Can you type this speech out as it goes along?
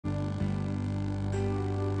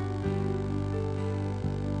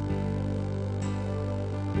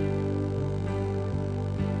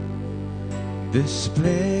the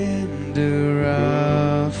splendor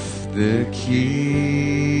of the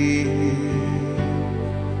King,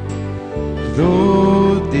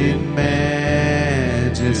 clothed in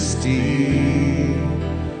majesty.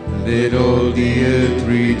 Let all the earth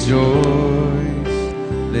rejoice,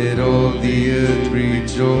 let all the earth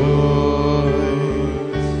rejoice.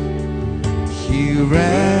 He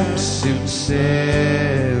wraps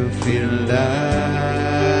himself in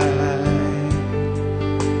light,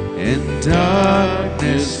 and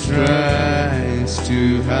darkness tries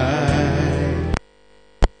to hide,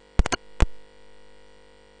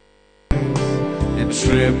 and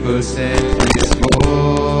trembles at his voice.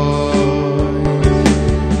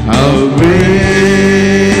 How great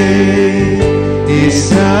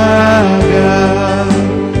is our God!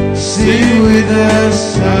 Sing with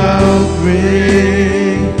us, how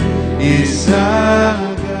great is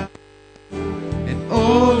our God, and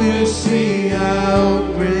all will see how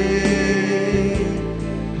great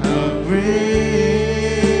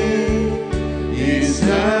is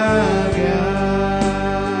our God,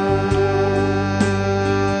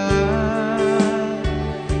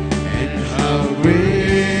 and how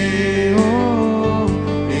great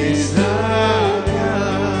is our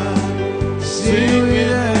God. Sing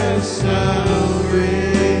with us, how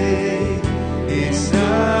great is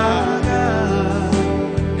our God,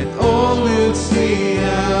 and all will see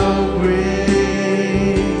how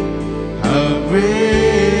great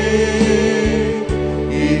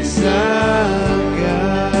is our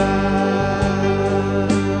God.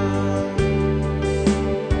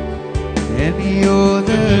 And you're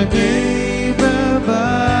the name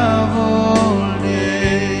above all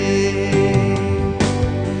names.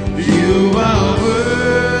 You are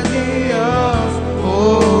worthy of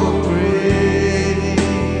all praise,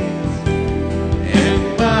 and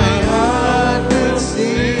my heart will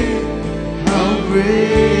sing how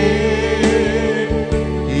great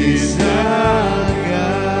is our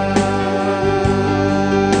God.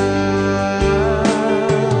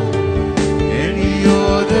 And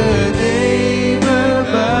you're the name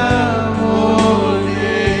above all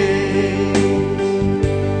names.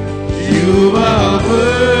 You are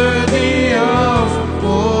worthy of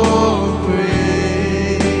all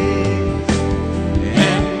praise,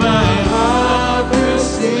 and my heart will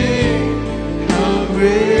sing how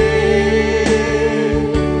great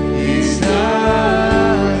is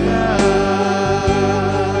our God.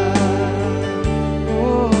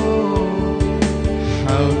 Oh,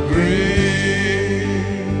 how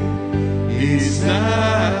great is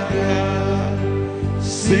our God.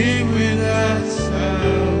 Sing with us,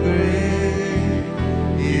 how great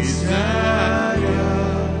is our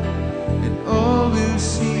God, and all will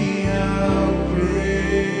see how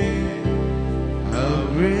great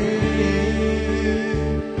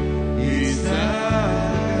is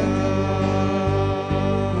our God.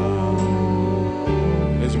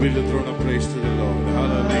 Let's build a throne of praise to the Lord.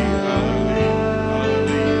 Hallelujah, hallelujah,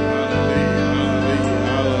 hallelujah, hallelujah,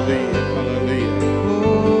 hallelujah, hallelujah.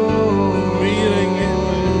 Feeling it.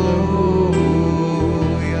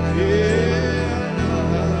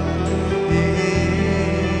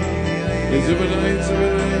 It's a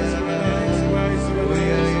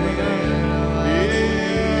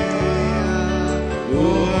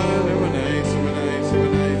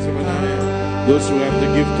night, those who have the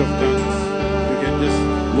gift of tongues, you can just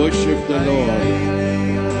worship the Lord.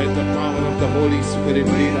 Let the power of the Holy Spirit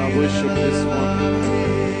lead our worship this morning.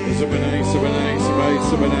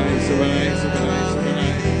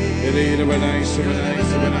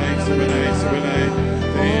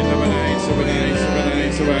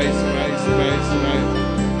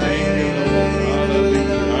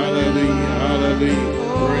 Hallelujah, hallelujah.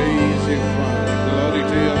 Praise you, Father. Glory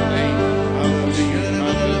to your name. Hallelujah,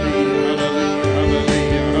 hallelujah, hallelujah,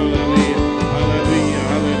 hallelujah, hallelujah, hallelujah,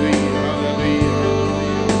 hallelujah,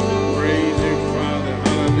 hallelujah. Praise you, Father.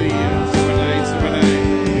 Hallelujah.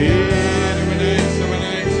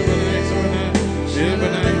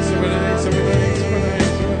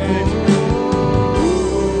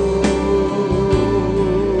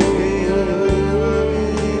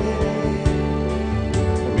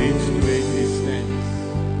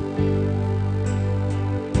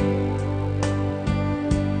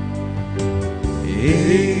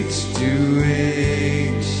 Age to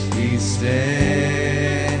age he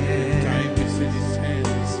stands. Time is in his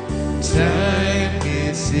hands. Time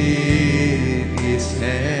is in his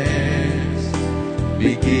hands.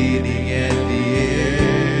 Beginning and the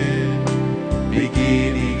end.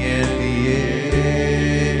 Beginning and the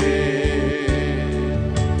end.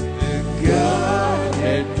 The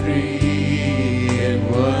Godhead three in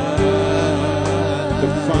one. The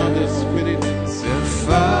Father, Spirit, The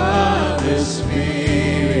Father, Spirit,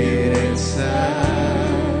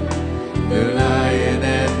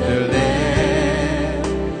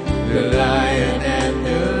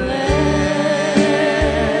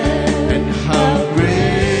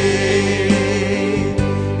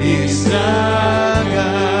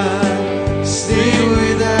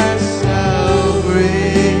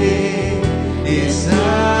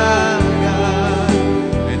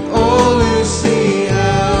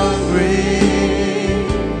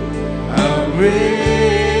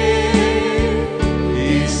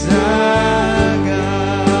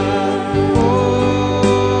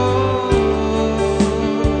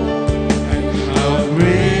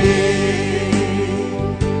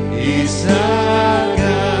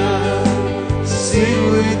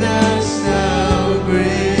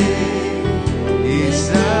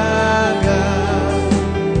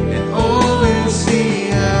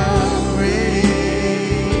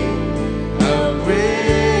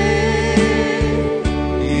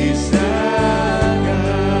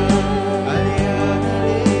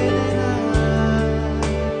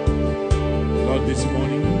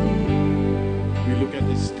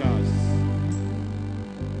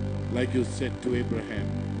 like you said to Abraham,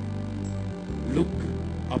 look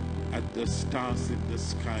up at the stars in the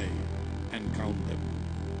sky and count them.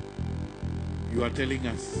 You are telling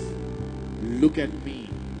us, look at me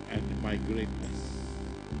and my greatness,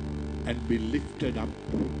 and be lifted up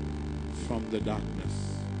from the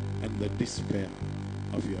darkness and the despair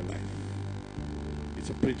of your life. It's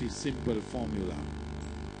a pretty simple formula.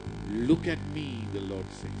 Look at me, the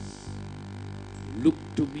Lord says. Look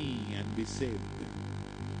to me and be saved.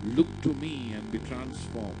 Look to me and be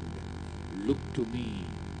transformed. Look to me,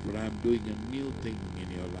 for I am doing a new thing in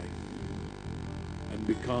your life. And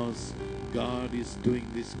because God is doing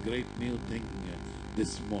this great new thing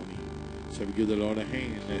this morning, shall we give the Lord a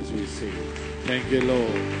hand as we say, thank you, Lord.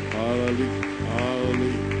 Hallelujah.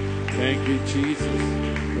 Hallelujah. Thank you, Jesus.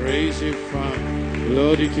 Praise you, Father.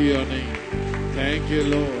 Glory to your name. Thank you,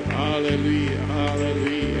 Lord. Hallelujah.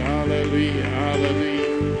 Hallelujah. Hallelujah. Hallelujah.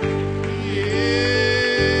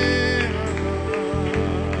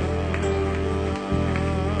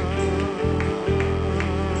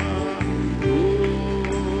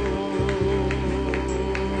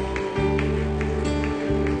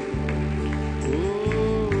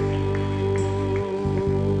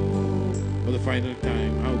 Final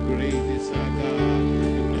time, how great is our God?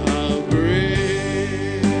 How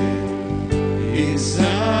great is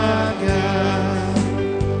our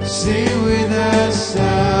God? Sing with us,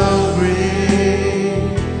 how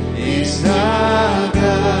great is our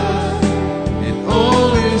God, and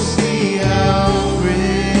all will see how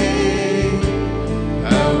great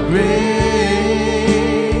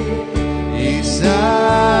is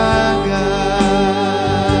our God.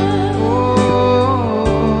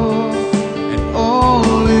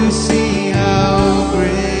 See how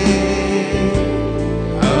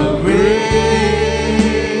great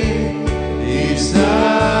is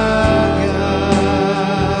our God.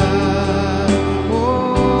 Oh,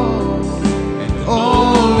 and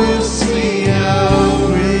all will see how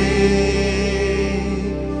great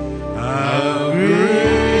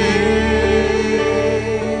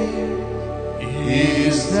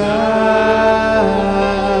is our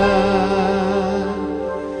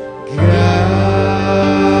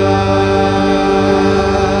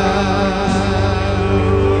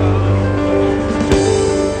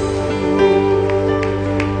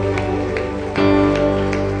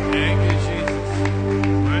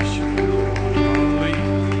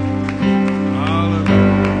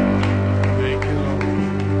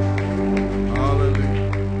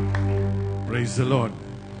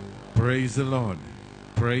Praise the Lord.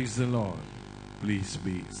 Praise the Lord. Please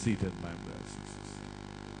be seated, my brothers and sisters.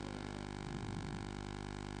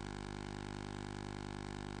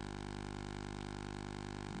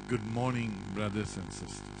 Good morning, brothers and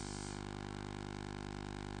sisters.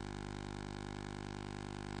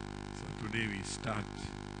 So today we start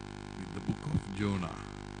with the book of Jonah.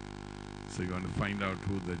 So you're going to find out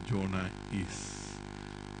who the Jonah is.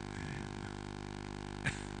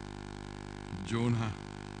 And Jonah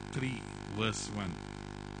 3 verse 1.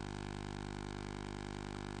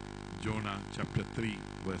 Jonah chapter 3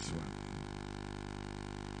 verse 1.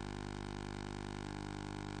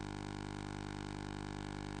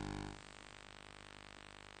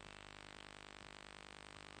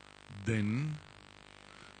 Then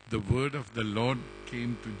the word of the Lord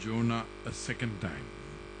came to Jonah a second time.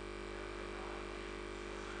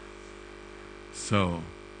 So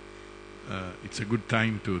it's a good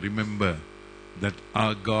time to remember that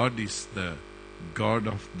our God is the God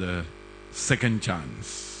of the second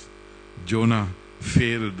chance. Jonah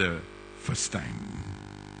failed the first time,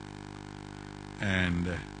 and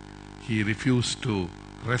he refused to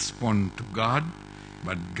respond to God,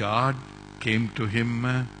 but God came to him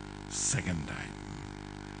a second time.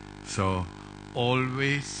 So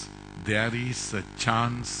always there is a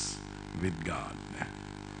chance with God,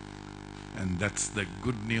 and that's the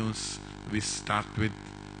good news we start with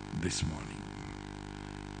this morning.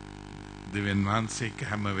 දෙවියන් වහන්සේක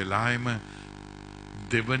හැම වෙලාවෙම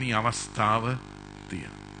දෙවනි අවස්ථාව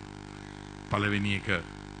තියෙනවා. පළවෙනි එක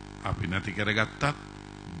අපි නැති කරගත්තත්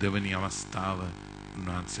දෙවනි අවස්ථාව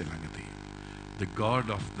උන්වහන්සේ ළඟ තියෙනවා. The God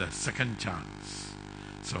of the second chance.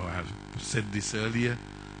 So I have said this earlier.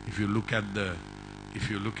 If you look at the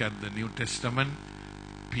New Testament,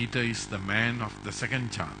 Peter is the man of the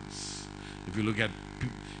second chance. If you look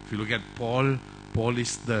at Paul, Paul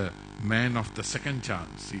is the man of the second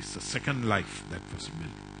chance. It's the second life that was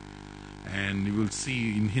built. And you will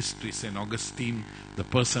see in history St. Augustine, the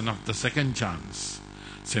person of the second chance.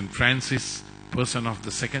 St. Francis, person of the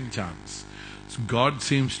second chance. So God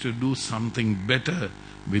seems to do something better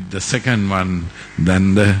with the second one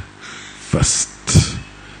than the first.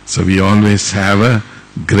 So we always have a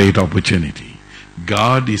great opportunity.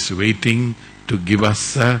 God is waiting to give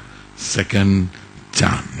us a second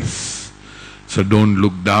chance. So don't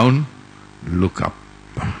look down, look up.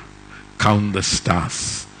 Count the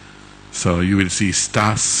stars. So you will see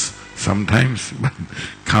stars sometimes, but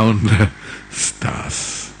count the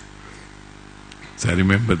stars. So I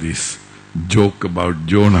remember this joke about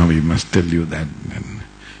Jonah. We must tell you that,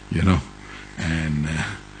 and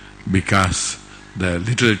because the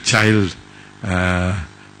little child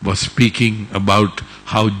was speaking about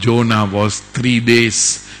how Jonah was 3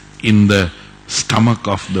 days in the stomach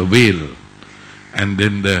of the whale, and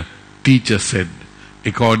then the teacher said,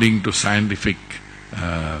 according to scientific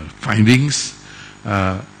findings,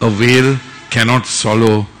 a whale cannot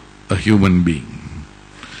swallow a human being,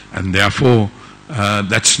 and therefore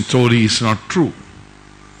that story is not true.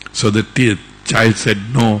 So the child said,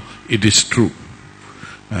 no, it is true.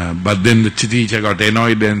 But then the teacher got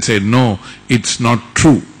annoyed and said, no, it's not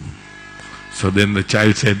true. So then the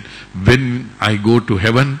child said, when I go to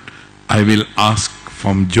heaven, I will ask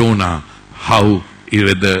from Jonah how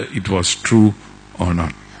whether it was true or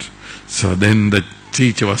not. So then the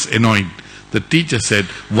teacher was annoyed. The teacher said,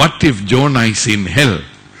 what if Jonah is in hell?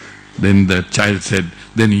 Then the child said,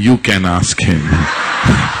 then you can ask him.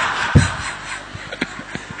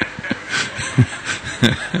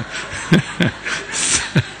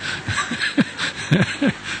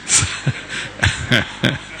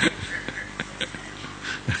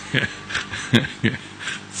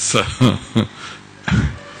 So,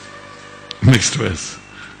 next verse.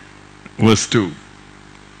 Verse 2.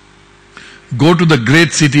 Go to the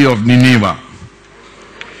great city of Nineveh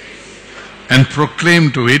and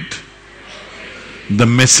proclaim to it the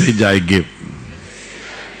message I give.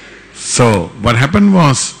 So, what happened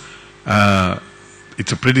was,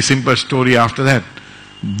 it's a pretty simple story after that.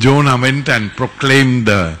 Jonah went and proclaimed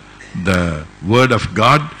the word of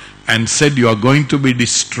God and said, you are going to be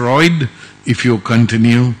destroyed if you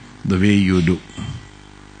continue the way you do.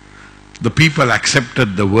 The people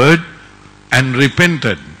accepted the word and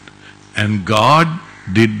repented, and God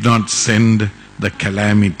did not send the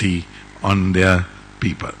calamity on their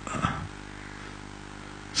people.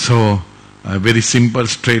 So, a very simple,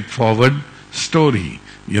 straightforward story.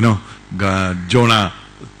 Jonah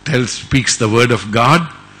speaks the word of God,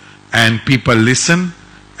 and people listen,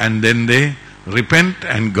 and then they repent,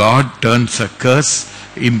 and God turns a curse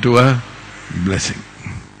into a blessing.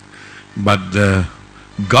 But the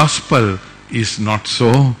gospel is not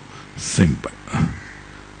so simple.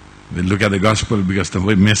 We'll look at the gospel because the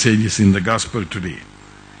message is in the gospel today.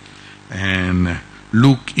 And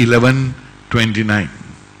Luke 11:29.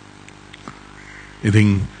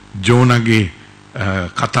 ඉතින් ජෝනාගේ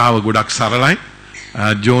කතාව ගොඩක් සරලයි.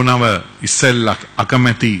 ජෝනාව ඉස්සෙල්ලා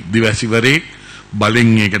අකමැති දිවැසිවරේ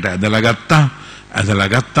බලෙන් ඒකට ඇදලා ගත්තා. ඇදලා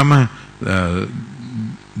ගත්තම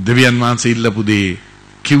දෙවියන් වහන්සේ ඉල්ලපු දේ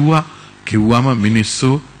කිව්වම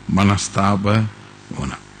මිනිස්සු මනස්තාප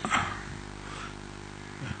වුණා.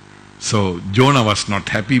 So Jonah was not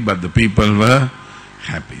happy, but the people were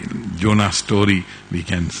happy. Jonah's story we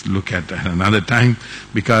can look at another time,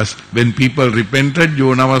 because when people repented,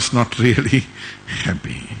 Jonah was not really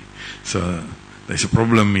happy. So there's a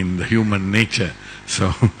problem in the human nature.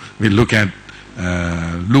 So we look at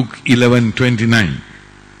Luke 11:29.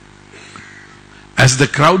 As the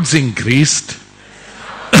crowds increased,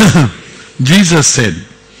 Jesus said,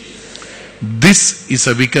 this is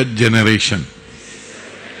a wicked generation.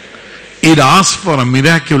 It asks for a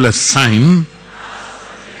miraculous sign,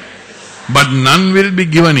 but none will be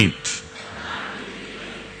given it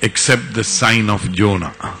except the sign of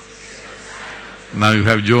Jonah. Now you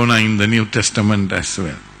have Jonah in the New Testament as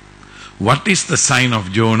well. What is the sign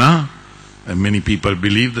of Jonah? Many people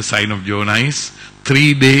believe the sign of Jonah is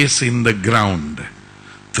 3 days in the ground.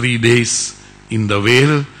 3 days in the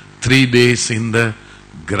whale, 3 days in the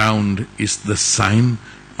ground is the sign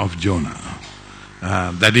of Jonah.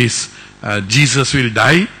 That is, Jesus will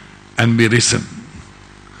die and be risen.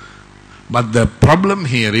 But the problem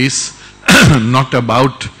here is not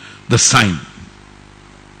about the sign.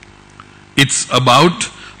 It's about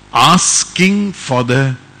asking for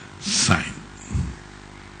the sign.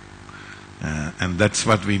 And that's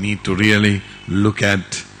what we need to really look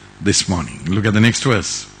at this morning. Look at the next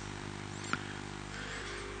verse.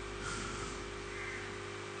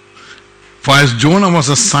 For as Jonah was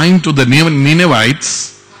a sign to the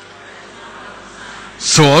Ninevites,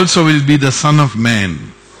 so also will be the Son of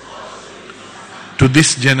Man to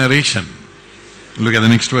this generation. Look at the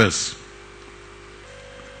next verse.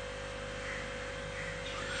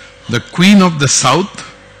 The Queen of the South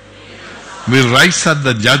will rise at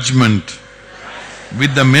the judgment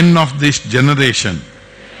with the men of this generation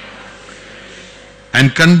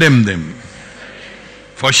and condemn them.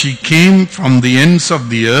 For she came from the ends of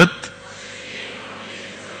the earth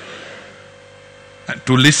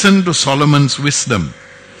to listen to Solomon's wisdom.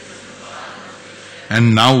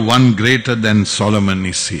 And now one greater than Solomon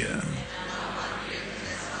is here.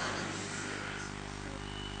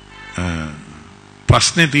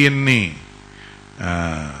 ප්‍රශ්නේ තියෙන්නේ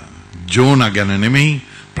ජෝනා ගැන නෙමෙයි,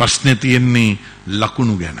 ප්‍රශ්නේ තියෙන්නේ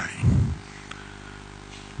ලකුණු ගැනයි.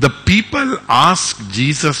 The people asked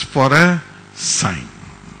Jesus for a sign.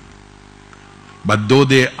 But though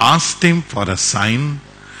they asked him for a sign,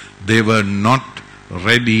 they were not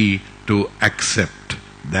ready to accept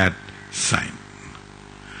that sign.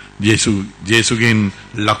 ජේසුගෙන්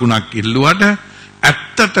ලකුණක් ඉල්ලුවට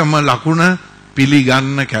ඇත්තටම ලකුණ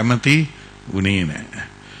පිළිගන්න කැමති වුණේ නැහැ.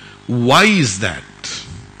 Why is that?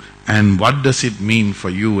 And what does it mean for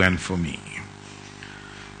you and for me?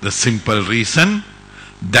 The simple reason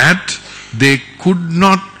that they could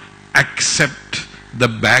not accept the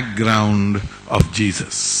background of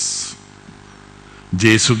Jesus.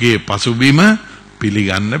 ජේසුගේ පසුබිම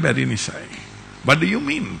පිළිගන්න බැරි නිසායි. What do you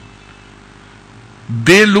mean?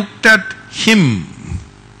 They looked at him,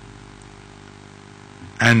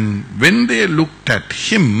 and when they looked at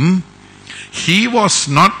him, he was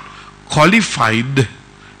not qualified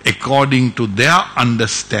according to their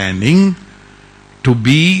understanding to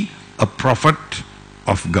be a prophet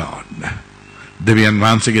of God. දෙවියන්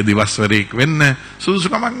වහන්සේගේ දිවස්වරයෙක් වෙන්න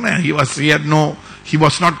සුදුසුකමක් නැහැ. He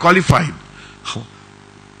was not qualified.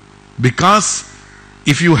 Because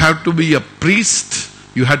if you have to be a priest,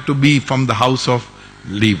 you had to be from the house of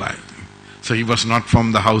Levi. So he was not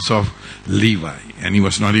from the house of Levi, and he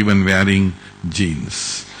was not even wearing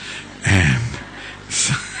jeans. And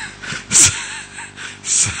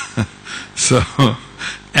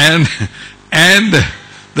and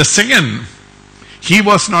the second, he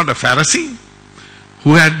was not a Pharisee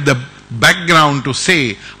who had the background to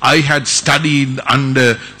say, I had studied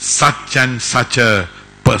under such and such a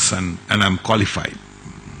person and I'm qualified.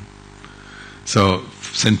 So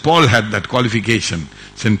St. Paul had that qualification.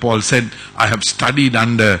 St. Paul said, I have studied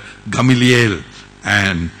under Gamaliel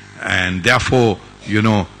and therefore,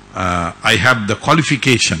 I have the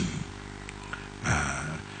qualification.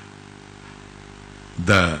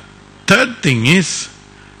 The third thing is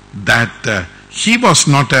that he was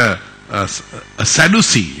not a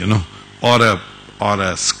Sadducee, or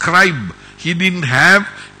a scribe. He didn't have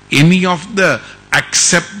any of the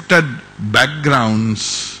accepted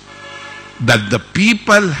backgrounds that the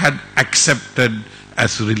people had accepted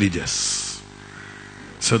as religious.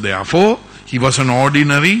 So therefore, he was an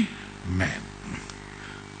ordinary man.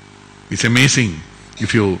 It's amazing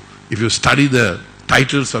if you study the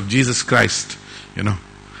titles of Jesus Christ.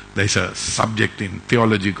 There's a subject in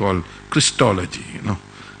theology called Christology.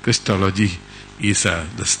 Christology is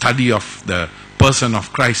the study of the person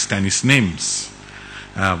of Christ and his names.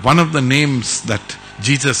 One of the names that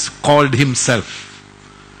Jesus called himself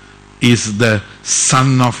is the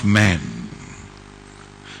Son of Man.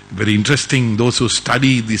 Very interesting. Those who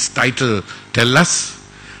study this title tell us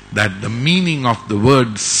that the meaning of the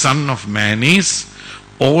word Son of Man is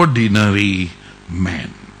ordinary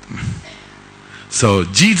man. So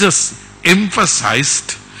Jesus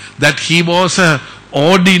emphasized that he was an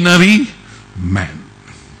ordinary man.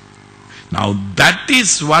 Now that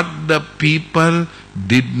is what the people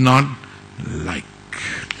did not like.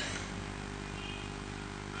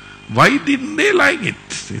 Why didn't they like it?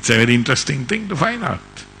 It's a very interesting thing to find out.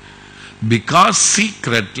 Because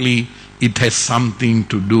secretly it has something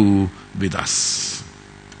to do with us.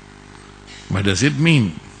 What does it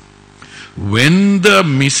mean? When the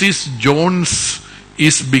Mrs. Jones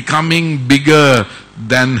is becoming bigger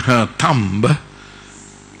than her thumb,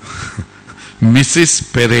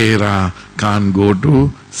 Mrs. Pereira can't go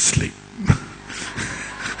to sleep.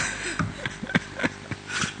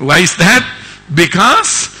 Why is that?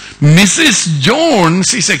 Because Mrs.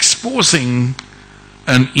 Jones is exposing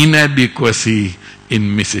an inadequacy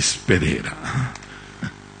in Mrs. Pereira.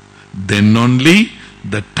 Then only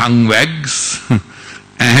the tongue wags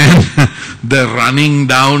and the running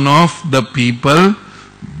down of the people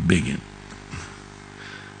begin.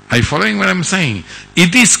 Are you following what I'm saying?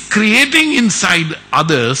 It is creating inside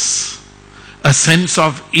others a sense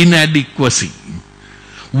of inadequacy.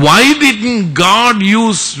 Why didn't God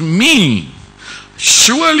use me?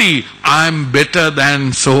 Surely I'm better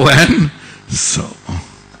than so and so.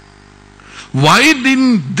 Why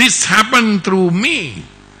didn't this happen through me?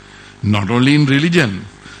 Not only in religion.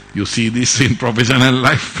 You see this in professional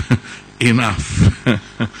life. Enough.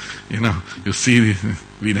 You see,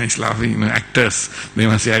 Veena is laughing, actors, they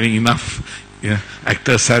must be having enough Yeah,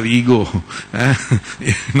 actors have ego.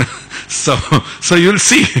 So you'll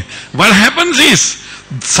see what happens is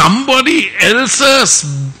somebody else's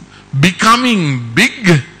becoming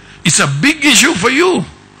big is a big issue for you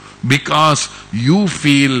because you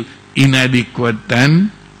feel inadequate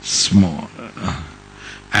and small.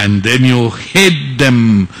 And then you hate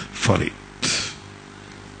them for it.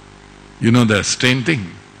 You know the strange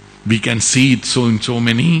thing. We can see it so in so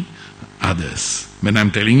many others. When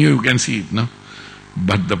I'm telling you, you can see it, no?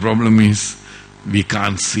 But the problem is, we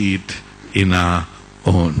can't see it in our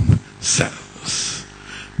own selves.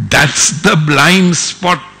 That's the blind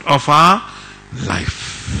spot of our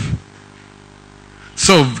life.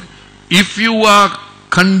 So, if you are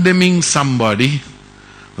condemning somebody,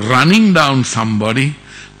 running down somebody,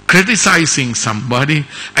 criticizing somebody,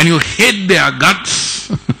 and you hate their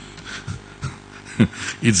guts,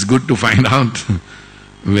 it's good to find out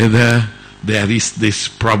whether there is this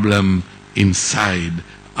problem inside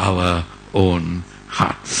our own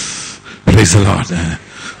hearts. Praise the Lord.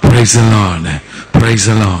 Praise the Lord. Praise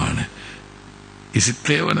the Lord. Is it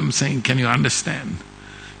clear what I'm saying? Can you understand?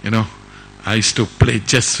 You know, I used to play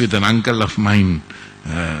chess with an uncle of mine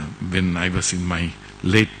when I was in my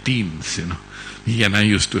late teens, you know. He and I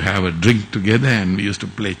used to have a drink together and we used to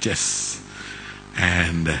play chess.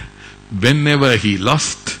 And whenever he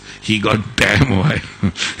lost, he got damn wild.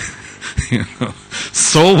 You know,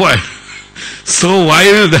 so wild. So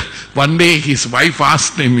wild. One day his wife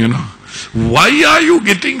asked him, you know, why are you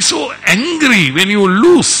getting so angry when you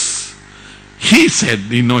lose? He said,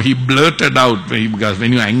 you know, he blurted out, because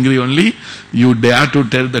when you're angry only, you dare to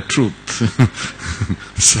tell the truth.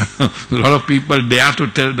 So, a lot of people dare to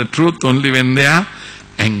tell the truth only when they are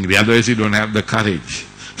angry. Otherwise, you don't have the courage.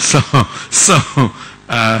 So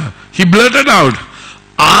he blurted out,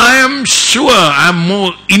 I am sure I am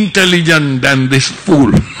more intelligent than this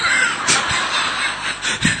fool.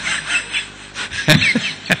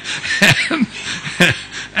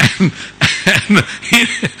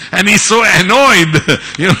 And he's so annoyed,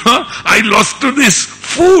 you know, I lost to this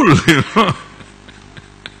fool, you know.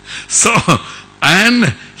 So,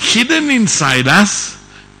 and hidden inside us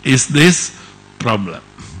is this problem.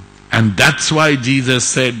 And that's why Jesus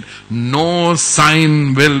said, no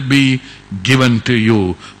sign will be given to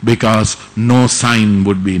you, because no sign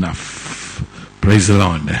would be enough. Praise the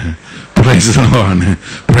Lord. Praise the Lord.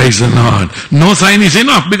 Praise the Lord. No sign is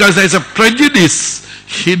enough because there's a prejudice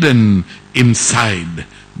hidden inside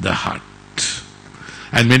the heart.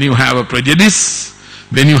 And when you have a prejudice,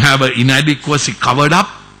 when you have an inadequacy covered up,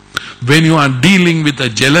 when you are dealing with a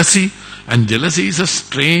jealousy, and jealousy is a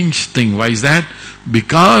strange thing. Why is that?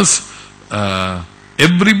 Because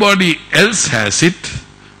everybody else has it,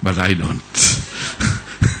 but I don't.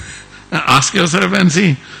 Ask yourself and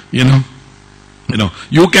see, you know,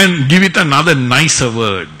 you can give it another nicer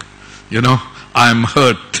word. You know, I'm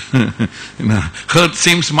hurt. You know, hurt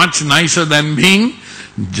seems much nicer than being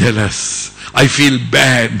jealous. I feel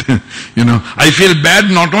bad. You know, I feel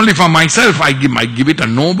bad not only for myself, I give it a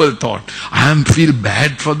noble thought. I feel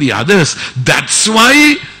bad for the others. That's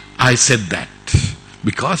why I said that.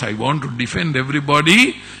 Because I want to defend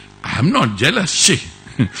everybody. I'm not jealous. She.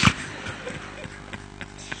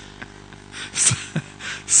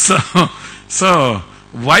 So,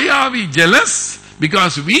 why are we jealous?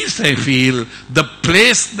 Because we feel the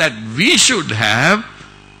place that we should have,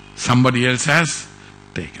 somebody else has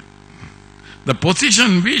taken. The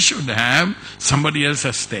position we should have, somebody else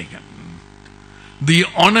has taken. The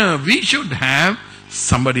honor we should have,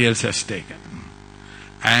 somebody else has taken.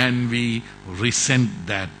 And we resent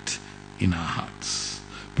that in our hearts.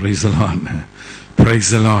 Praise the Lord.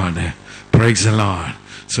 Praise the Lord. Praise the Lord.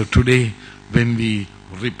 So today, when we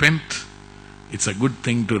repent, it's a good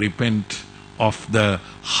thing to repent of the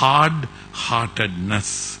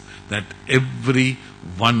hard-heartedness that every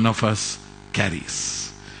one of us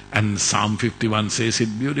carries. And Psalm 51 says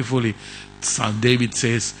it beautifully. David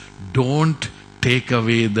says, don't take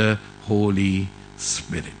away the Holy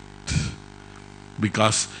Spirit.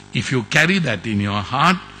 Because if you carry that in your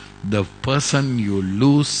heart, the person you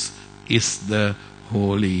lose is the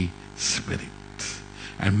Holy Spirit.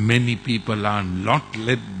 And many people are not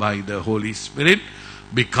led by the Holy Spirit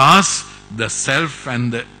because the self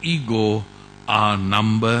and the ego are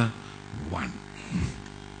number one.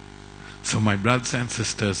 So my brothers and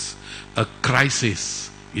sisters, a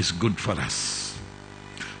crisis is good for us.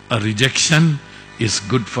 A rejection is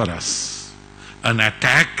good for us. An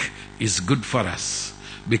attack is good for us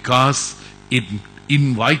because it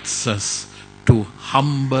invites us to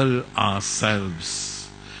humble ourselves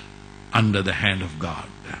under the hand of God.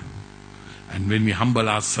 And when we humble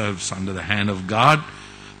ourselves under the hand of God,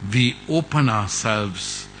 we open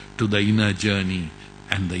ourselves to the inner journey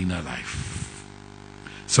and the inner life.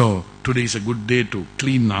 So today is a good day to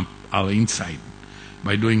clean up our inside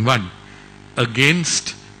by doing what?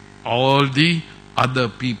 Against all the other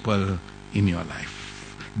people in your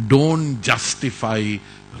life. Don't justify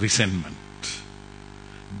resentment.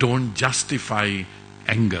 Don't justify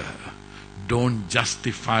anger. Don't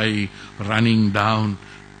justify running down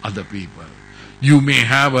other people. You may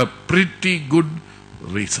have a pretty good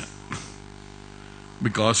reason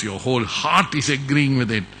because your whole heart is agreeing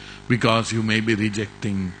with it, because you may be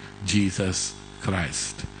rejecting Jesus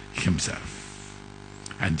Christ himself.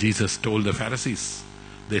 And Jesus told the Pharisees,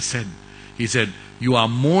 he said, you are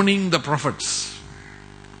mourning the prophets.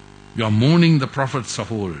 You are mourning the prophets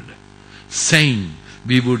of old, saying,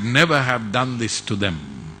 we would never have done this to them,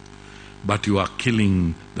 but you are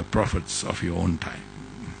killing the prophets of your own time.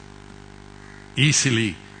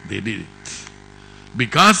 Easily they did it.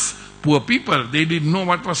 Because poor people, they didn't know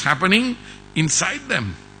what was happening inside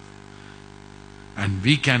them. And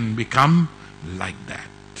we can become like that.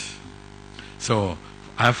 So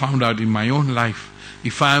I found out in my own life,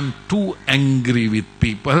 if I am too angry with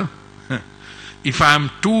people, if I am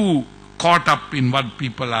too caught up in what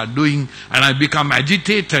people are doing and I become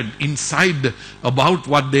agitated inside about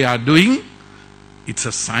what they are doing, it's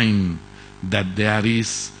a sign that there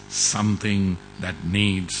is something that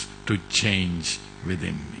needs to change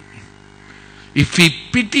within me. If we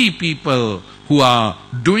pity people who are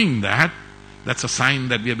doing that, that's a sign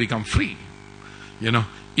that we have become free.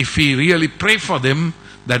 If we really pray for them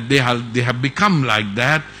that they have become like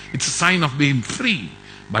that, it's a sign of being free.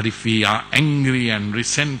 But if we are angry and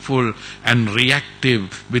resentful and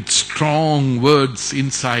reactive with strong words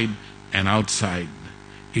inside and outside,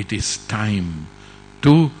 it is time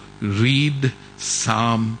to read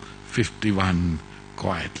Psalm 51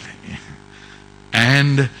 quietly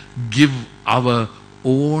and give our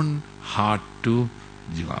own heart to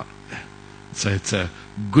God. So it's a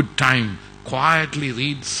good time. Quietly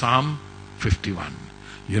read Psalm 51.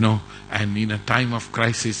 And in a time of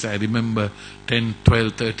crisis, I remember 10,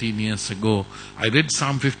 12, 13 years ago, I read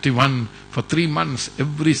Psalm 51 for 3 months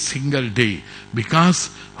every single day because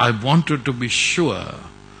I wanted to be sure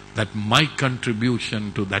that my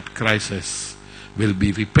contribution to that crisis will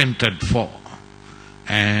be repented for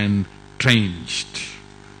and changed.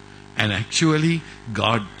 And actually,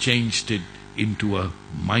 God changed it into a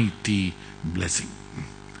mighty blessing.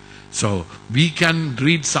 So we can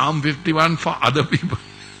read Psalm 51 for other people.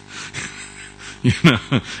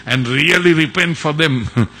 And really repent for them.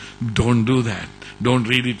 Don't do that. Don't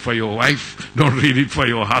read it for your wife. Don't read it for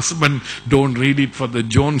your husband. Don't read it for the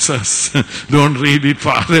Joneses. Don't read it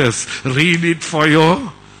for others. Read it for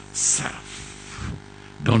yourself.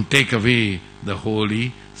 Don't take away the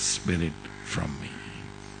Holy Spirit from me.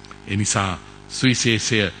 එනිසා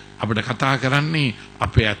සුවිශේෂය අපිට කතා කරන්නේ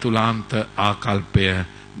අපේ අතුලාන්ත ආකල්පය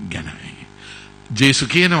ගැනයි. ජේසු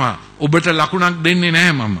කියනවා ඔබට ලකුණක් දෙන්නේ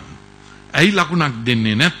නැහැ මම. ඇයි ලකුණක්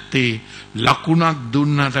දෙන්නේ නැත්තේ? ලකුණක්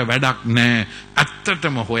දුන්නට වැඩක් නැහැ.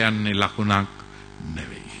 ඇත්තටම හොයන්නේ ලකුණක්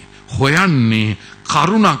නෙවෙයි. හොයන්නේ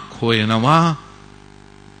කරුණක් හොයනවා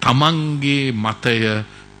තමන්ගේ මතය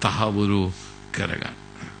තහවුරු කරගන්න.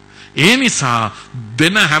 ඒ නිසා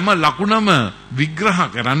දෙන හැම ලකුණම විග්‍රහ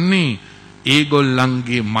කරන්නේ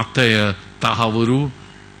ඒගොල්ලන්ගේ මතය තහවුරු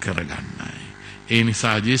කරගන්නයි. ඒ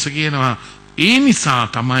නිසා ජේසු කියනවා ඒ නිසා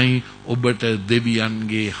තමයි ඔබට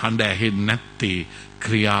දෙවියන්ගේ හඬ ඇහෙන්නේ නැත්තේ,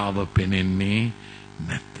 ක්‍රියාව පෙනෙන්නේ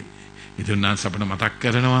නැත්තේ. ඉතින් උන්වහන්සේ අපිට මතක්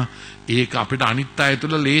කරනවා ඒක අපිට අනිත් අය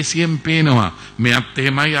තුළ ලේසියෙන් පේනවා. මෙයත්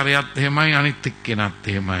එහෙමයි, අරයත් එහෙමයි, අනිත් එක්කෙනත්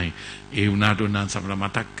එහෙමයි. ඒ වුණාට උන්වහන්සේ අපිට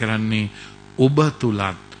මතක් කරන්නේ ඔබ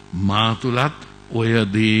තුලත් මා තුලත් ඔය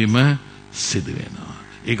දේම සිදු වෙනවා.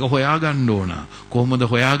 ඒක හොයාගන්න ඕන. කොහොමද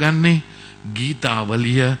හොයාගන්නේ?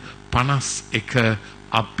 ගීතාවලිය 51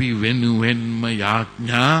 අපි වෙනුවෙන්ම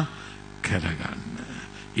යාඥා කරගන්න.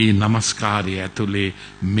 ඒ නමස්කාරය ඇතුලේ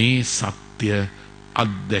මේ සත්‍ය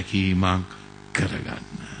අත්දැකීමක්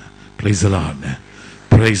කරගන්න. Praise the Lord.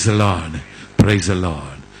 Praise the Lord. Praise the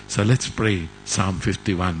Lord. So let's pray Psalm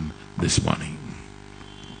 51 this morning.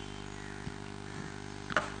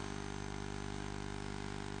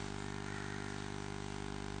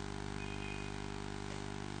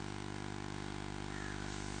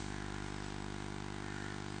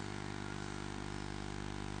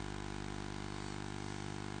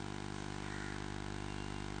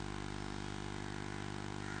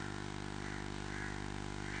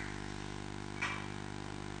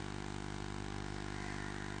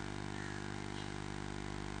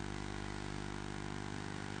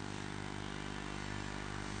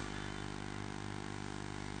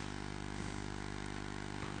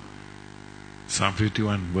 Psalm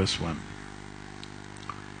 51 verse 1.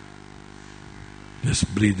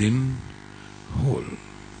 Just breathe in whole.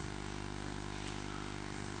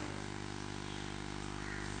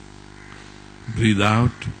 Breathe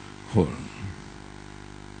out whole.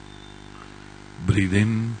 Breathe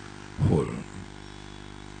in whole.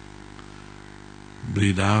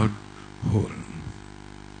 Breathe out whole.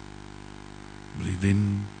 Breathe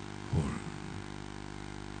in whole.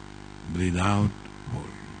 Breathe out whole.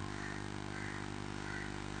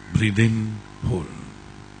 Breathe in whole.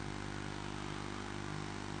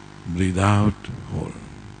 Breathe out whole.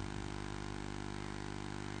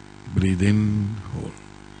 Breathe in whole.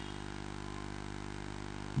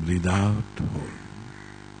 Breathe out whole.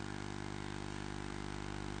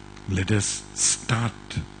 Let us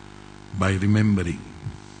start by remembering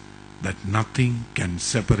that nothing can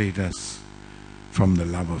separate us from the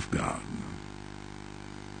love of God.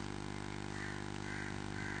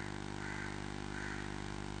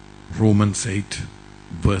 Romans 8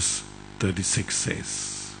 verse 36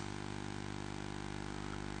 says,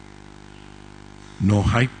 no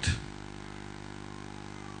height,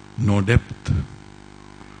 no depth,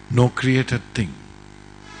 no created thing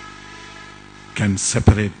can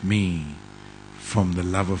separate me from the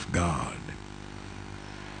love of God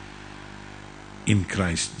in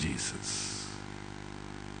Christ Jesus.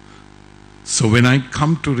 So when I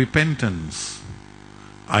come to repentance,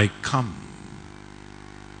 I come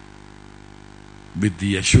with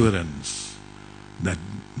the assurance that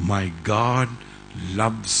my God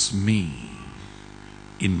loves me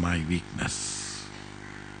in my weakness.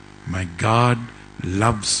 My God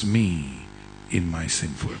loves me in my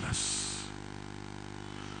sinfulness.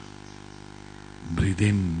 Breathe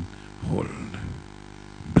in, hold.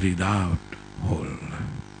 Breathe out, hold.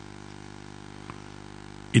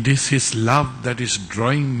 It is His love that is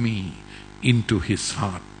drawing me into His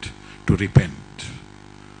heart to repent.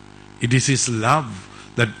 It is His love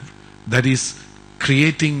that is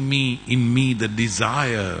creating in me the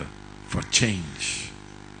desire for change.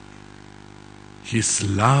 His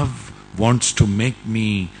love wants to make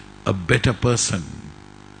me a better person,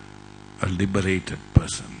 a liberated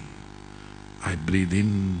person. I breathe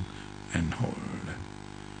in and hold.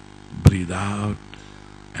 Breathe out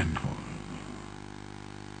and hold.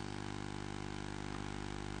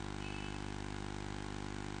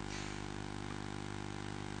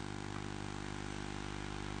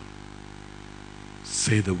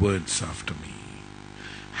 Say the words after me.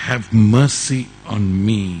 Have mercy on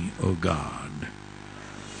me, O God,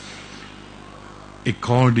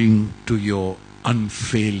 according to your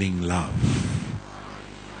unfailing love.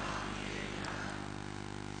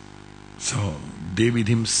 So, David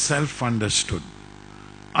himself understood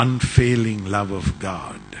unfailing love of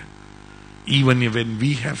God. Even when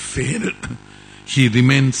we have failed, He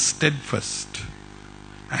remains steadfast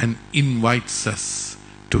and invites us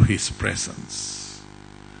to His presence.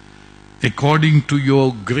 According to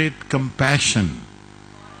your great compassion,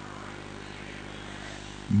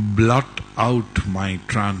 blot out my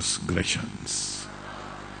transgressions.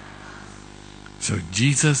 So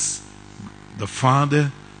Jesus, the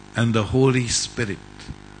Father and the Holy Spirit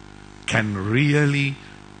can really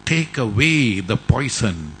take away the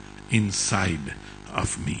poison inside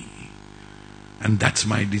of me. And that's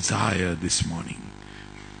my desire this morning.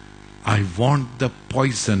 I want the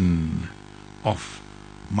poison of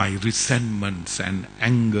my resentments and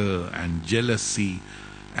anger and jealousy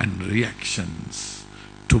and reactions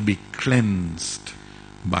to be cleansed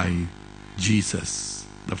by Jesus,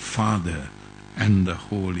 the Father and the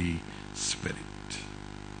Holy Spirit.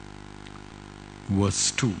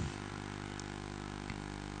 Verse 2.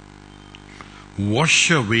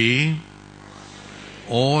 Wash away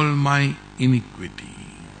all my iniquity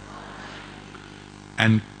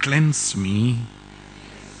and cleanse me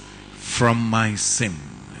from my sin.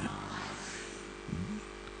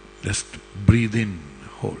 Just breathe in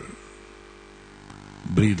whole.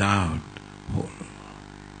 Breathe out whole.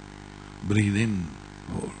 Breathe in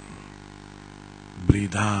whole.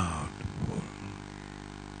 Breathe out whole.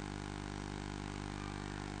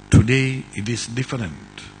 Today it is different.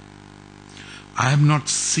 I am not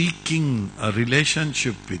seeking a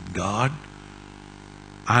relationship with God.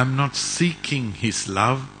 I am not seeking His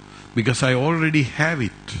love because I already have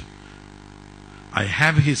it. I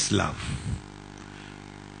have His love.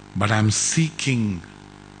 But I am seeking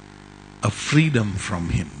a freedom from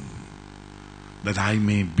Him, that I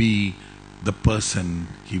may be the person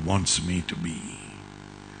He wants me to be.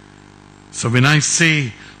 So when I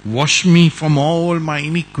say, wash me from all my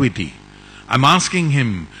iniquity, I'm asking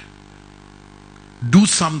Him, do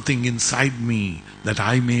something inside me that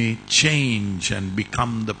I may change and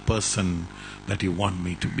become the person that you want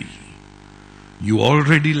me to be. You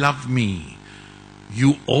already love me.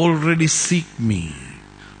 You already seek me.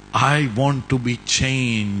 I want to be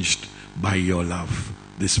changed by your love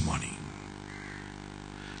this morning.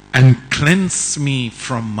 And cleanse me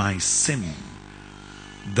from my sin.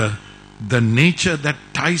 The nature that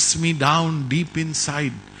ties me down deep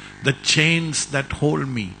inside, the chains that hold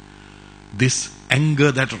me, this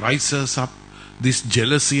anger that rises up, this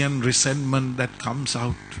jealousy and resentment that comes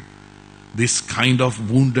out, this kind of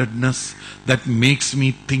woundedness that makes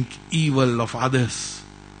me think evil of others,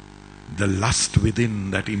 the lust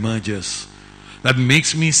within that emerges, that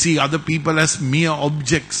makes me see other people as mere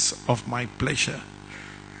objects of my pleasure.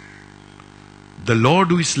 The Lord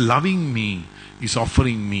who is loving me is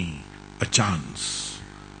offering me a chance.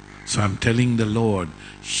 So I'm telling the Lord,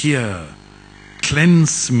 here,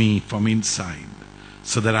 cleanse me from inside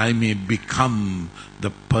so that I may become the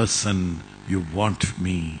person you want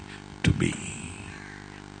me to be.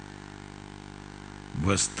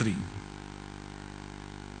 Verse 3.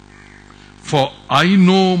 For I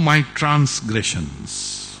know my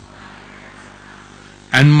transgressions,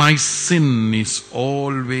 and my sin is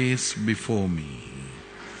always before me.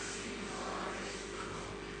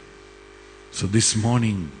 So this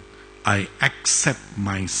morning, I accept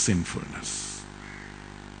my sinfulness.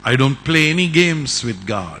 I don't play any games with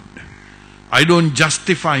God. I don't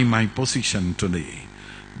justify my position today,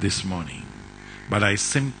 this morning. But I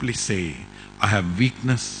simply say, I have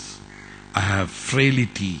weakness, I have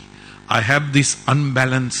frailty, I have this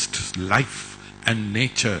unbalanced life and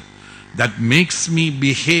nature that makes me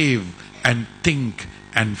behave and think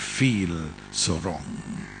and feel so wrong.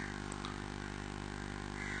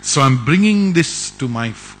 So I'm bringing this to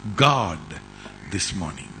my God this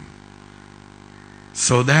morning,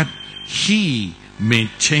 so that He may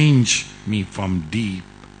change me from deep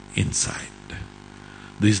inside.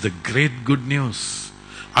 This is the great good news.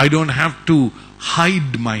 I don't have to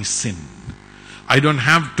hide my sin. I don't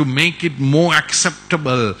have to make it more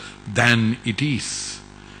acceptable than it is,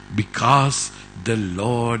 because the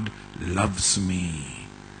Lord loves me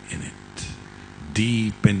in it,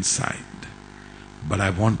 deep inside. But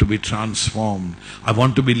I want to be transformed. I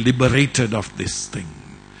want to be liberated of this thing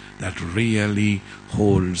that really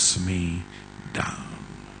holds me down.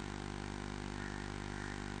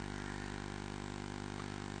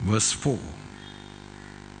 Verse 4.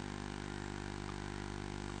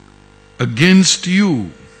 Against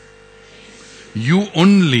you, you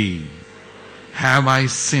only have I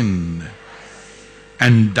sinned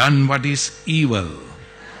and done what is evil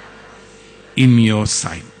in your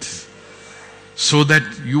sight, so that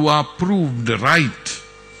you are proved right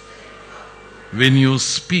when you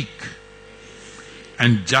speak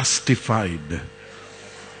and justified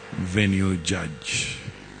when you judge.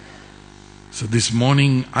 So this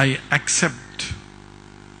morning I accept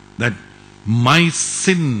that my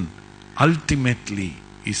sin ultimately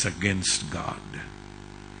is against God,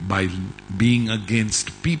 by being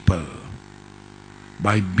against people,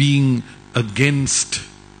 by being against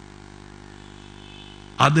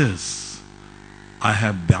others. I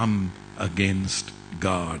have done against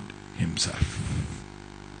God Himself.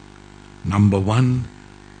 Number one,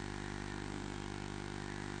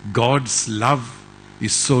 God's love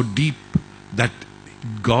is so deep that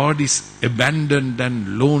God is abandoned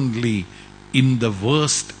and lonely in the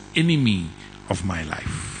worst enemy of my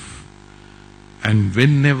life. And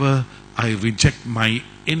whenever I reject my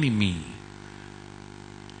enemy,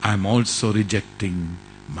 I'm also rejecting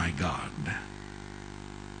my God.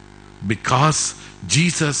 Because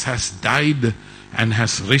Jesus has died and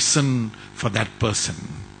has risen for that person.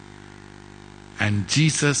 And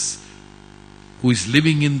Jesus, who is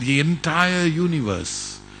living in the entire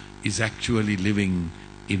universe, is actually living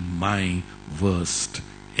in my worst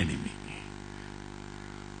enemy.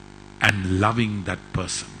 And loving that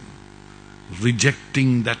person,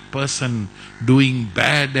 rejecting that person, doing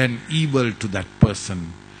bad and evil to that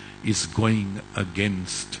person, is going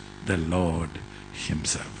against the Lord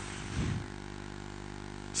Himself.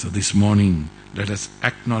 So this morning, let us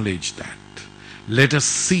acknowledge that. Let us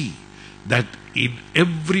see that in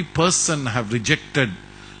every person have rejected,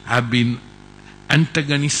 have been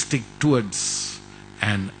antagonistic towards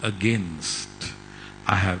and against.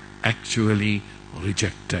 I have actually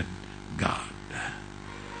rejected God.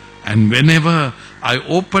 And whenever I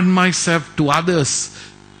open myself to others,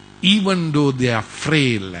 even though they are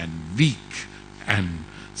frail and weak and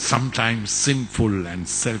sometimes sinful and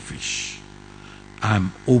selfish, I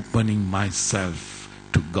am opening myself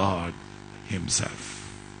to God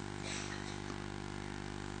Himself.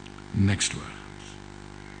 Next word.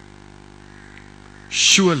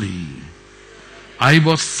 Surely I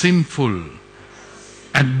was sinful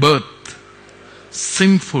at birth,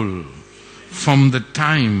 sinful from the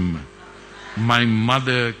time my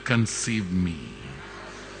mother conceived me.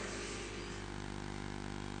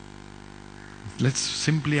 Let's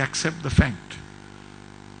simply accept the fact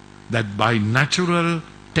that by natural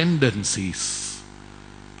tendencies,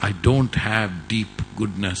 I don't have deep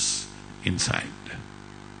goodness inside.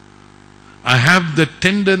 I have the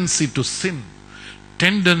tendency to sin,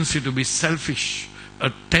 tendency to be selfish,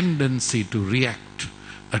 a tendency to react,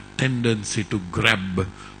 a tendency to grab,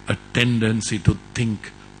 a tendency to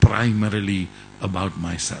think primarily about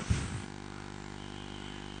myself.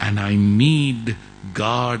 And I need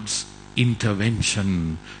God's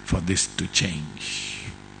intervention for this to change.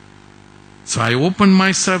 So I open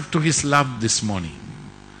myself to His love this morning.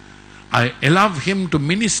 I allow Him to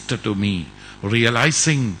minister to me,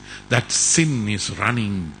 realizing that sin is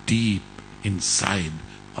running deep inside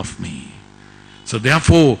of me. So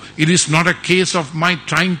therefore, it is not a case of my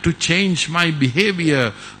trying to change my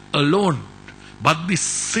behavior alone, but this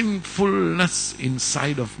sinfulness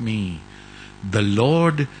inside of me. The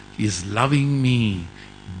Lord is loving me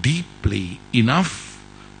deeply enough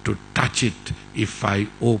to touch it if I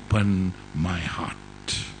open my heart.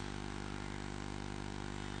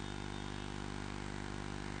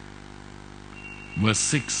 Verse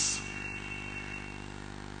 6.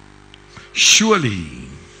 Surely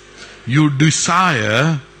you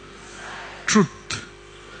desire truth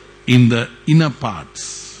in the inner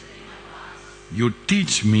parts. You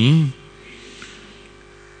teach me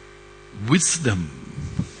wisdom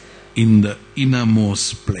in the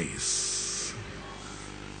innermost place.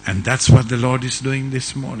 And that's what the Lord is doing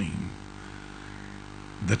this morning.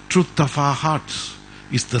 The truth of our hearts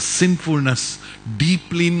is the sinfulness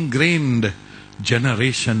deeply ingrained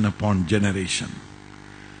generation upon generation.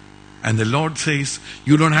 And the Lord says,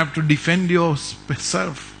 you don't have to defend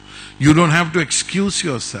yourself. You don't have to excuse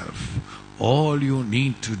yourself. All you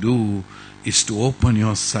need to do is to open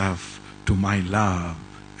yourself to my love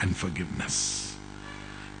and forgiveness.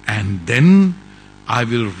 And then I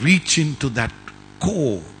will reach into that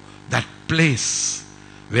core, that place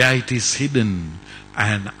where it is hidden,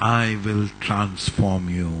 and I will transform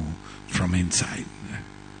you from inside.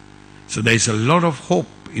 So there is a lot of hope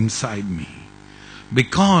inside me.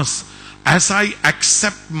 Because as I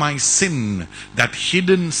accept my sin, that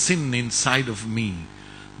hidden sin inside of me,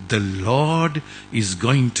 the Lord is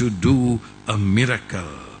going to do a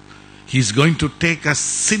miracle. He's going to take a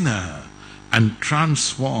sinner and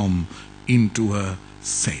transform into a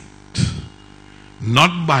saint.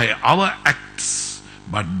 Not by our acts,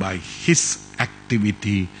 but by His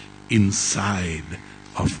activity inside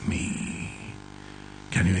of me.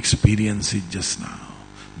 Can you experience it just now?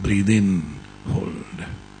 Breathe in, hold.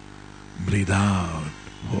 Breathe out,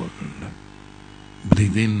 hold.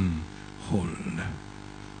 Breathe in, hold.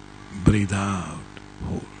 Breathe out,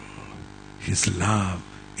 hold. His love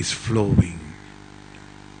is flowing.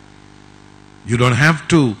 You don't have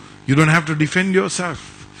to defend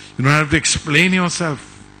yourself. You don't have to explain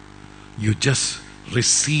yourself. You just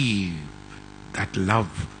receive that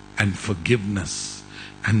love and forgiveness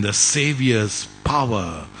and the Savior's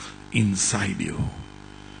power inside you.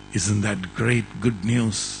 Isn't that great good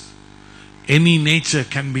news? Any nature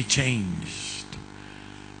can be changed.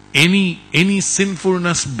 Any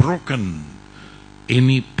sinfulness broken.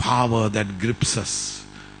 Any power that grips us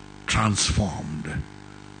transformed.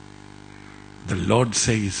 The Lord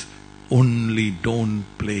says, only don't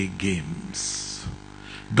play games.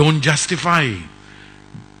 Don't justify.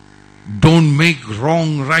 Don't make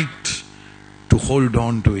wrong right to hold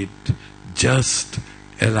on to it. Just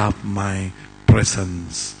allow my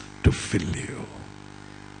presence to fill you.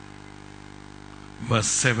 Verse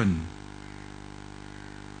 7.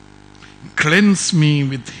 Cleanse me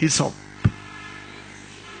with hyssop,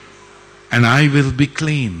 and I will be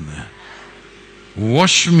clean.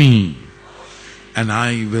 Wash me, and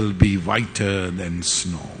I will be whiter than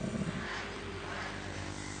snow.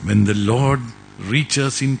 When the Lord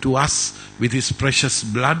reaches into us with His precious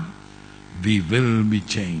blood, we will be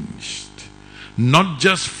changed. Not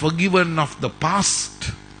just forgiven of the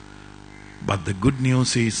past, but the good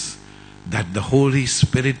news is that the Holy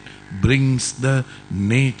Spirit brings the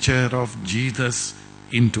nature of Jesus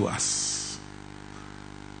into us.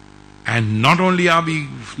 And not only are we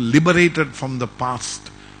liberated from the past,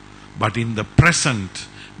 but in the present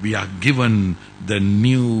we are given the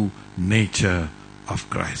new nature of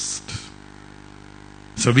Christ.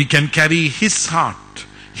 So we can carry His heart,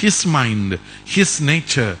 His mind, His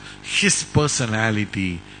nature, His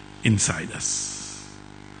personality inside us.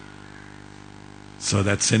 So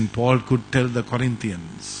that St. Paul could tell the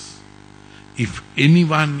Corinthians, if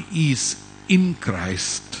anyone is in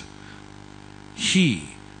Christ, he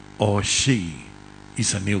or she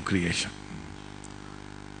is a new creation.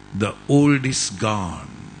 The old is gone,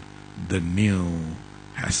 the new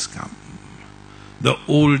has come. The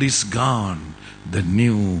old is gone, the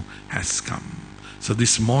new has come. So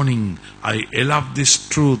this morning, I allow this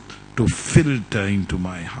truth to filter into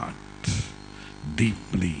my heart,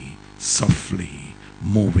 deeply, softly,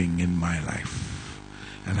 moving in my life.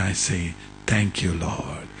 And I say, thank you,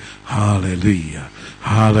 Lord. Hallelujah,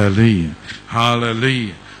 hallelujah,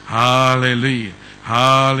 hallelujah, hallelujah,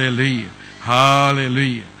 hallelujah,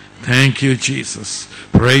 hallelujah. Thank you, Jesus.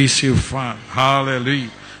 Praise you, Father.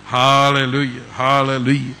 Hallelujah, hallelujah,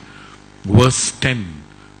 hallelujah. Verse 10.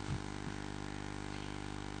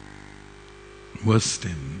 Verse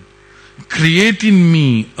 10. Create in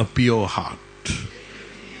me a pure heart.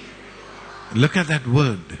 Look at that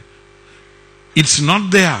word. It's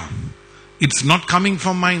not there. It's not coming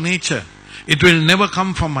from my nature. It will never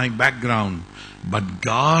come from my background. But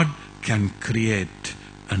God can create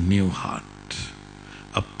a new heart.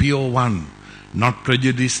 A pure one. Not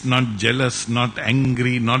prejudiced, not jealous, not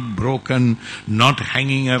angry, not broken, not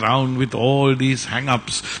hanging around with all these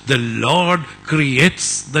hang-ups. The Lord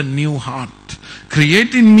creates the new heart.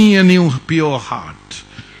 Create in me a new pure heart,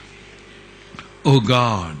 O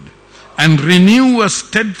God, and renew a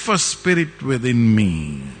steadfast spirit within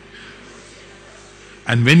me.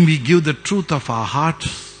 And when we give the truth of our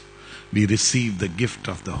hearts, we receive the gift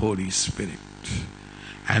of the Holy Spirit.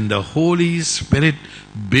 And the Holy Spirit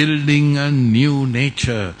building a new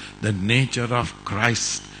nature, the nature of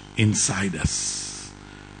Christ inside us.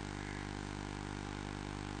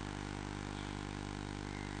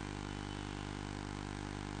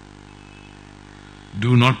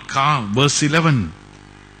 Do not cast, verse 11.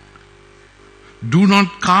 Do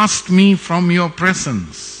not cast me from your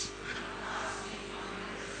presence,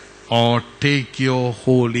 or take your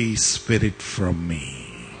Holy Spirit from me.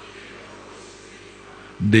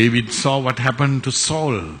 David saw what happened to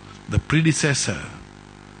Saul, the predecessor,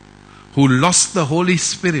 who lost the Holy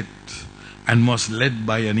Spirit and was led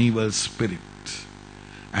by an evil spirit.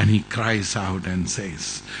 And he cries out and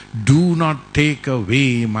says, do not take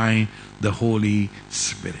away the Holy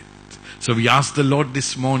Spirit. So we ask the Lord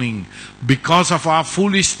this morning, because of our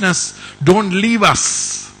foolishness, don't leave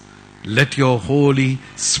us. Let your Holy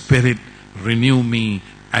Spirit renew me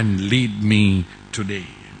and lead me today.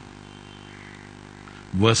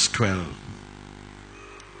 Verse 12.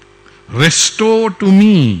 Restore to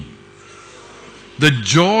me the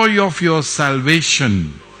joy of your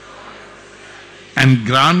salvation and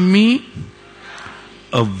grant me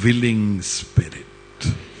a willing spirit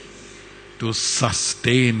to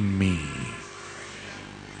sustain me.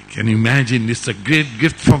 Can you imagine? It's a great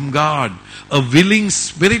gift from God. A willing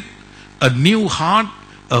spirit, a new heart,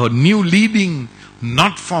 a new leading,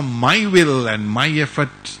 not from my will and my effort,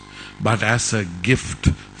 but as a gift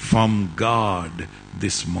from God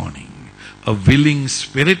this morning. A willing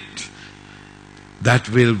spirit that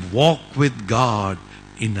will walk with God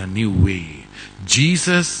in a new way.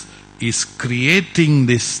 Jesus is creating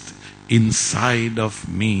this inside of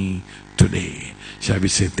me today. Shall we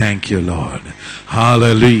say, thank you, Lord.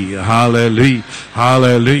 Hallelujah, hallelujah,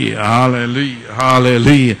 hallelujah, hallelujah,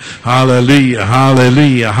 hallelujah, hallelujah,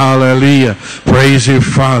 hallelujah, hallelujah. Praise you,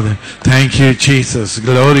 Father. Thank you, Jesus.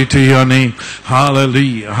 Glory to your name.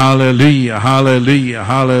 Hallelujah, hallelujah, hallelujah,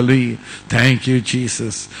 hallelujah. Thank you,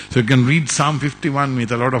 Jesus. So you can read Psalm 51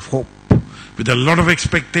 with a lot of hope, with a lot of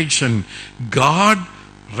expectation. God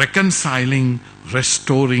reconciling,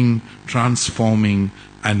 restoring, transforming,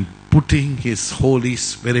 and putting His Holy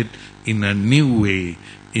Spirit in a new way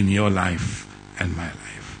in your life and my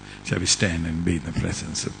life. Shall we stand and be in the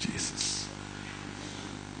presence of Jesus?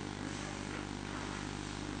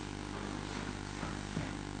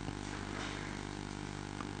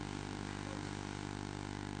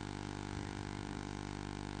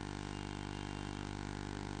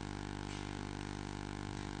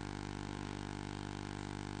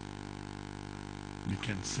 You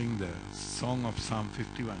can sing the song of Psalm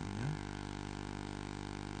 51. Yeah?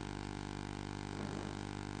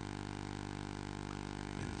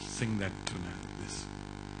 We'll sing that tonight. This.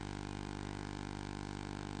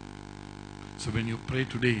 So when you pray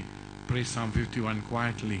today, pray Psalm 51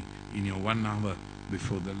 quietly in your 1 hour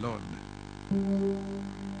before the Lord.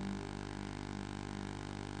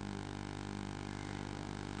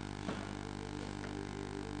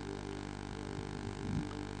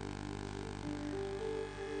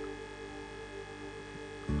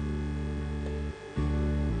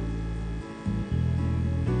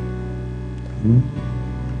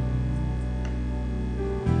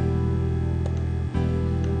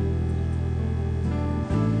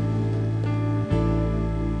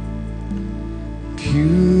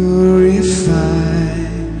 Purify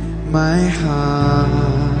my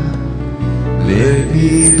heart, let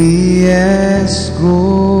me be as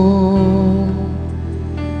gold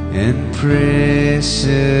and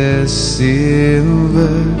precious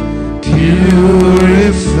silver.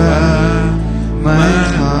 Purify my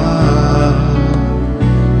heart,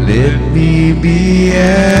 let me be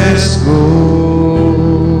as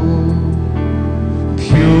gold,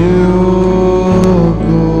 pure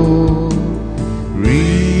gold,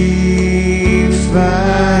 refined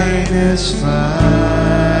as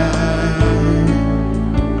fire.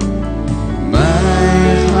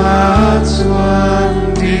 My heart's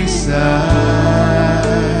one desire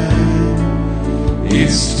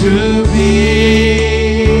is to be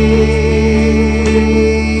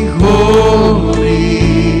holy,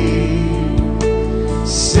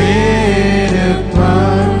 set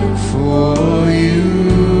apart for you,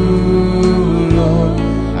 Lord.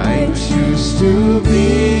 I choose to be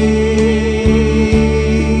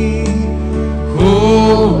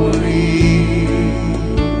holy,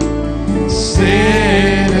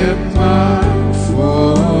 set apart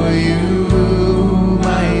for you,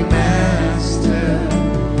 my Master,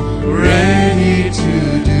 ready to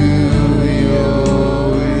do your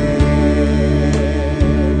will.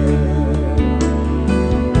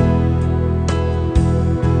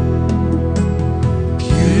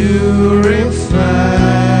 Purify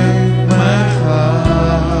my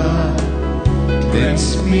heart, cleanse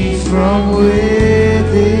me from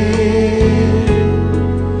within,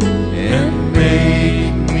 and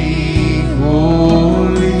make me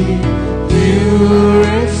holy.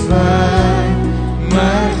 Purify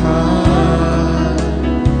my heart,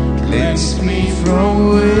 cleanse me from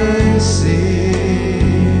within,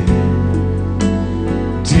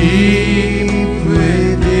 deep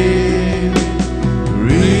within,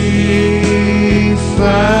 refine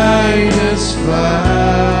as fire.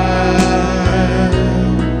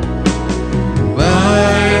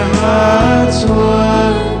 My heart's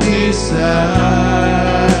one desire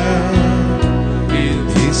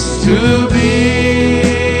is to be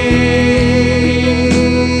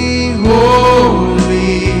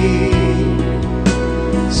holy,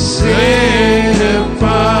 set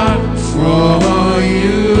apart for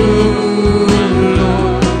you,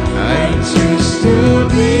 Lord. I choose to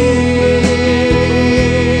be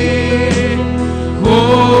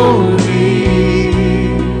holy,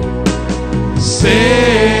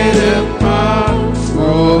 set apart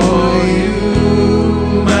for you,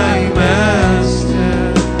 my Master,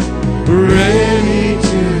 ready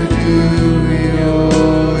to do your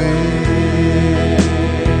will.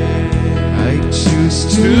 I choose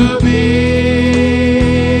to be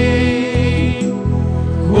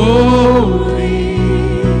holy,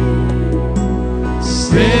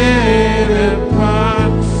 set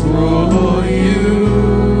apart for you,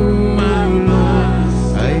 my Lord.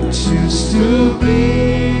 I choose to be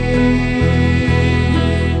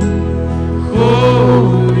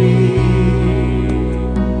holy,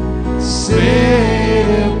 set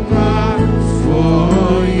apart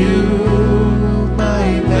for you, my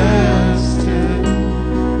Master,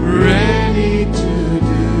 ready to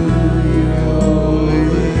do your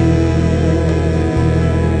will,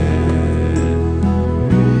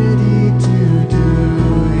 ready to do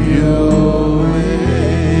your will,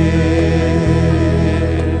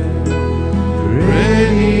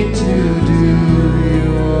 ready to do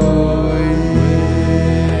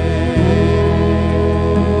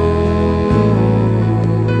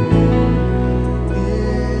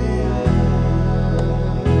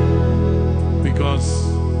Because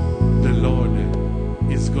the Lord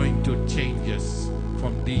is going to change us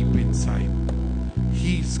from deep inside.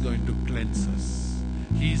 He's going to cleanse us.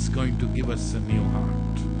 He's going to give us a new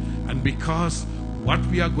heart. And because what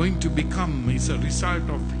we are going to become is a result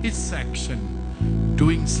of His action,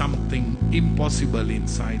 doing something impossible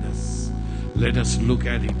inside us. Let us look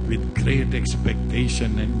at it with great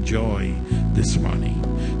expectation and joy this morning.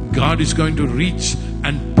 God is going to reach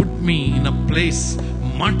and put me in a place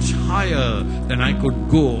much higher than I could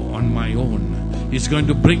go on my own. He's going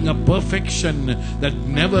to bring a perfection that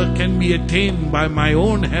never can be attained by my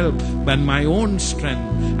own help, by my own strength.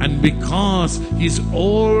 And because He's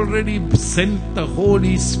already sent the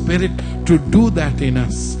Holy Spirit to do that in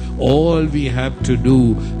us, all we have to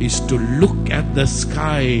do is to look at the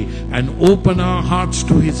sky and open our hearts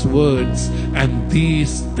to His words, and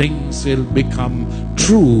these things will become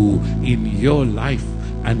true in your life.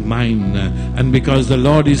 and mine. And because the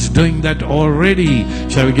Lord is doing that already,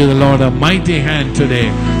 shall we give the Lord a mighty hand today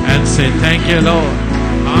and say, thank you, Lord.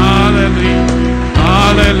 Hallelujah.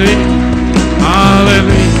 Hallelujah.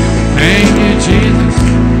 Hallelujah. Thank you, Jesus.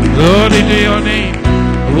 Glory to your name.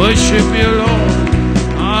 Worship you, Lord.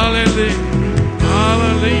 Hallelujah.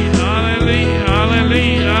 Hallelujah. Hallelujah.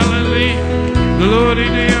 Hallelujah. Hallelujah. Glory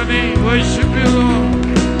to your name. Worship you, Lord.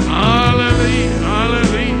 Hallelujah.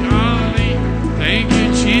 Hallelujah. Hallelujah. Thank you,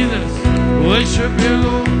 Jesus. Worship you,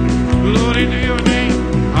 Lord. Glory to your name.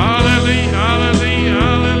 Hallelujah. Hallelujah.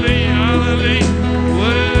 Hallelujah. Hallelujah.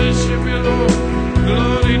 Worship you, Lord.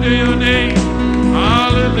 Glory to your name.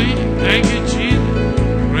 Hallelujah. Thank you, Jesus.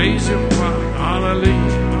 Praise you, Father.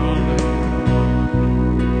 Hallelujah. Hallelujah.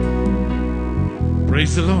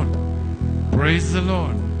 Praise the Lord. Praise the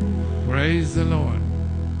Lord. Praise the Lord.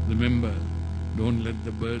 Remember, don't let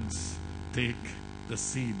the birds take the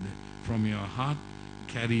seed from your heart.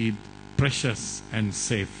 Carry it precious and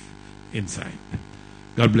safe inside.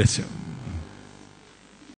 God bless you.